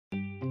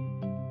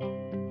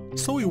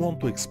So you want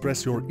to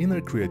express your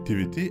inner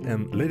creativity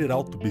and let it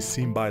out to be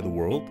seen by the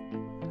world?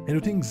 And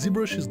you think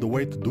ZBrush is the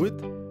way to do it?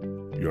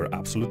 You're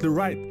absolutely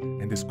right,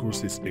 and this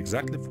course is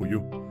exactly for you.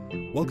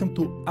 Welcome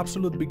to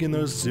Absolute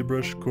Beginners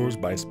Zbrush course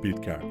by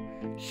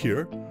SpeedChar.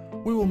 Here,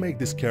 we will make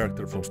this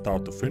character from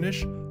start to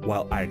finish,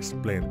 while I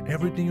explain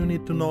everything you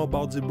need to know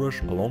about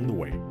ZBrush along the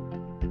way.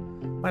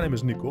 My name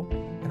is Niko,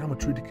 and I'm a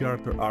 3D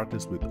character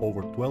artist with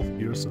over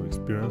 12 years of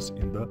experience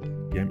in the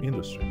game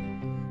industry.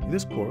 In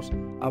this course,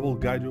 I will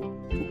guide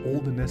you through all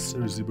the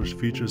necessary ZBrush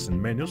features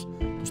and menus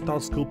to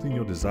start sculpting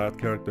your desired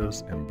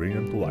characters and bring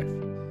them to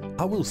life.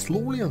 I will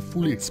slowly and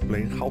fully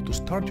explain how to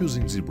start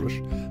using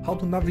ZBrush, how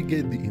to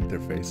navigate the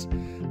interface,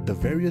 the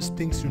various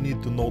things you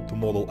need to know to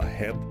model a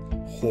head,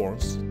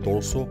 horns,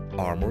 torso,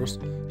 armors,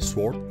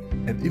 sword,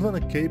 and even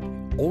a cape,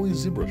 all in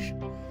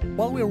ZBrush.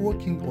 While we are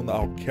working on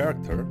our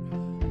character,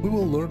 we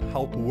will learn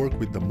how to work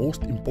with the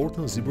most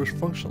important ZBrush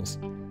functions.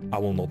 I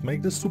will not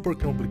make this super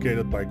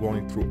complicated by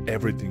going through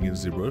everything in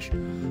ZBrush.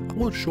 I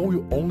will show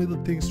you only the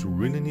things you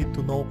really need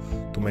to know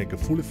to make a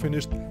fully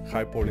finished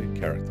high-poly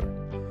character.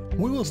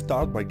 We will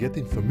start by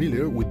getting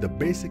familiar with the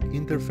basic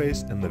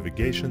interface and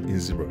navigation in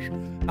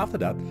ZBrush. After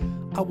that,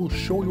 I will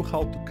show you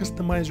how to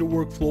customize your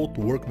workflow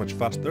to work much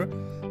faster,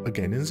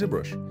 again in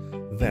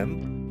ZBrush.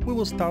 Then, we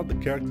will start the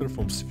character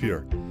from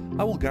sphere.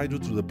 I will guide you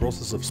through the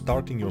process of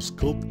starting your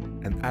sculpt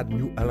and add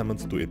new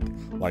elements to it,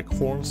 like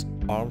horns,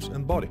 arms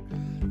and body.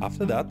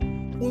 After that,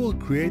 we will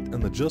create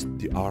and adjust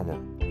the armor.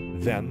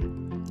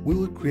 Then, we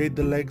will create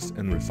the legs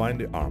and refine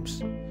the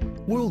arms.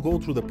 We will go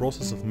through the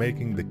process of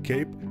making the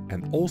cape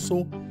and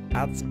also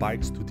add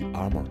spikes to the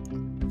armor.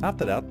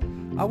 After that,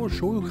 I will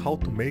show you how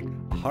to make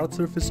a hard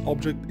surface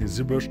object in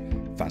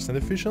ZBrush fast and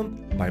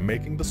efficient by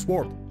making the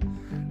sword.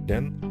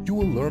 Then you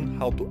will learn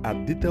how to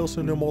add details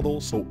on your model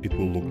so it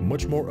will look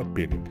much more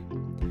appealing.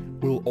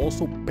 We will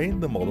also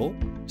paint the model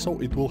so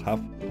it will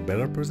have a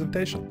better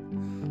presentation.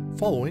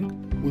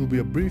 Following will be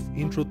a brief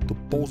intro to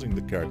posing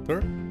the character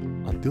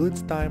until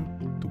it's time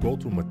to go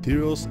through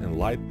materials and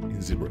light in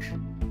ZBrush.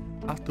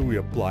 After we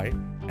apply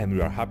and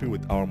we are happy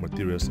with our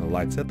materials and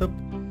light setup,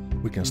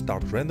 we can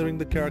start rendering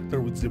the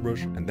character with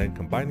ZBrush and then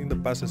combining the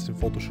passes in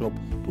Photoshop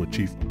to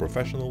achieve a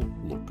professional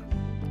look.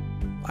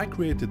 I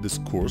created this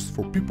course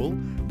for people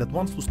that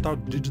want to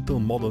start digital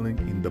modeling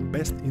in the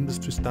best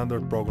industry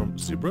standard program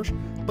ZBrush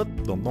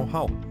but don't know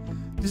how.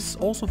 This is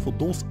also for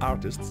those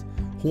artists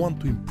who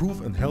want to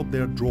improve and help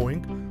their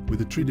drawing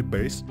with a 3D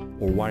base,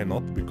 or why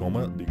not become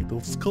a digital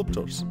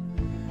sculptors.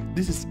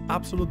 This is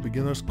Absolute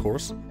Beginners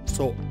course,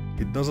 so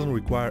it doesn't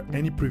require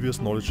any previous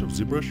knowledge of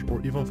ZBrush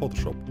or even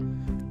Photoshop.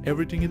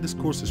 Everything in this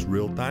course is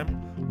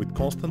real-time, with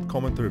constant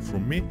commentary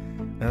from me,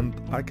 and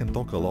I can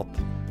talk a lot.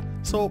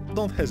 So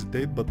don't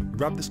hesitate, but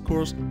grab this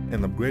course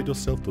and upgrade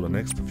yourself to the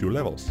next few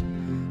levels.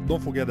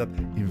 Don't forget that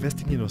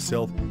investing in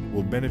yourself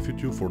will benefit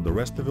you for the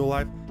rest of your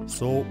life,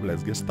 so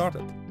let's get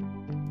started.